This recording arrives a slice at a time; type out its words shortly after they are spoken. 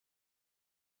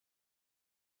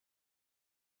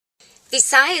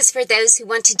Visi is for those who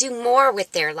want to do more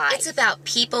with their life. It's about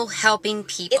people helping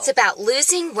people. It's about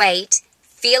losing weight,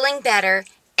 feeling better,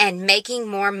 and making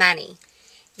more money.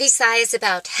 Visi is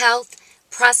about health,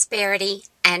 prosperity,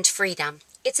 and freedom.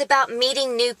 It's about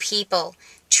meeting new people,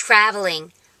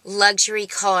 traveling, luxury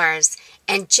cars,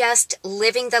 and just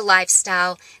living the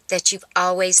lifestyle that you've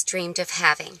always dreamed of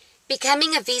having.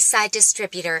 Becoming a Visi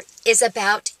distributor is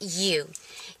about you.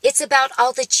 It's about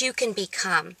all that you can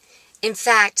become. In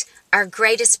fact, our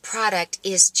greatest product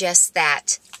is just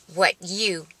that, what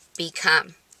you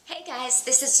become. Hey guys,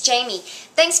 this is Jamie.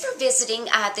 Thanks for visiting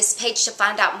this page to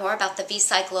find out more about the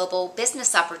Visi Global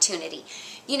business opportunity.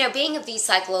 You know, being a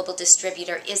Visi Global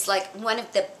distributor is like one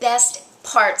of the best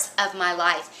parts of my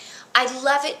life. I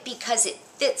love it because it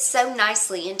fits so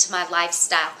nicely into my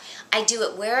lifestyle. I do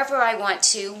it wherever I want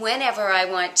to, whenever I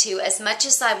want to, as much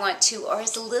as I want to, or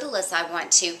as little as I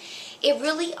want to. It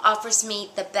really offers me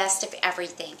the best of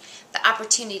everything. The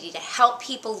opportunity to help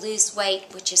people lose weight,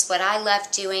 which is what I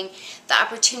love doing. The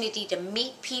opportunity to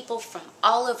meet people from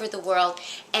all over the world.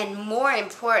 And more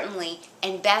importantly,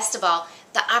 and best of all,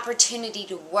 the opportunity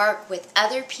to work with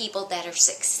other people that are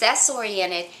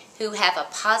success-oriented, who have a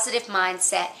positive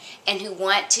mindset, and who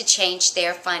want to change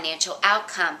their financial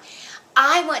outcome.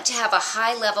 I want to have a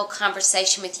high-level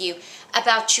conversation with you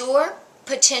about your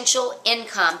potential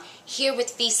income here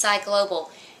with Visi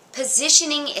Global.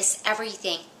 Positioning is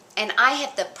everything, and I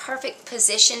have the perfect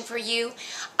position for you.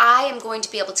 I am going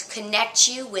to be able to connect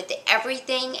you with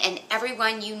everything and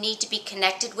everyone you need to be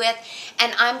connected with,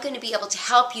 and I'm going to be able to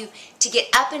help you to get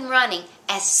up and running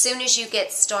as soon as you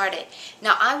get started.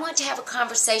 Now, I want to have a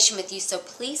conversation with you, so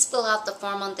please fill out the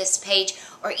form on this page,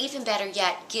 or even better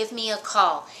yet, give me a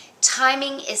call.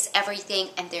 Timing is everything,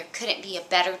 and there couldn't be a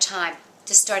better time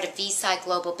to start a Visi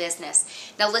Global business.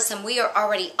 Now listen, we are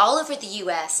already all over the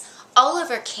U.S., all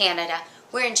over Canada.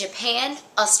 We're in Japan,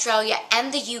 Australia,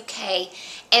 and the UK,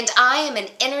 and I am an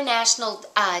international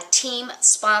team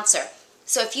sponsor.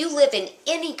 So if you live in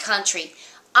any country,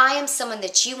 I am someone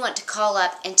that you want to call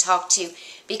up and talk to,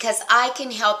 because I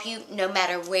can help you no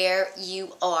matter where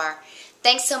you are.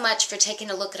 Thanks so much for taking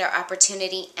a look at our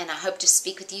opportunity, and I hope to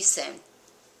speak with you soon.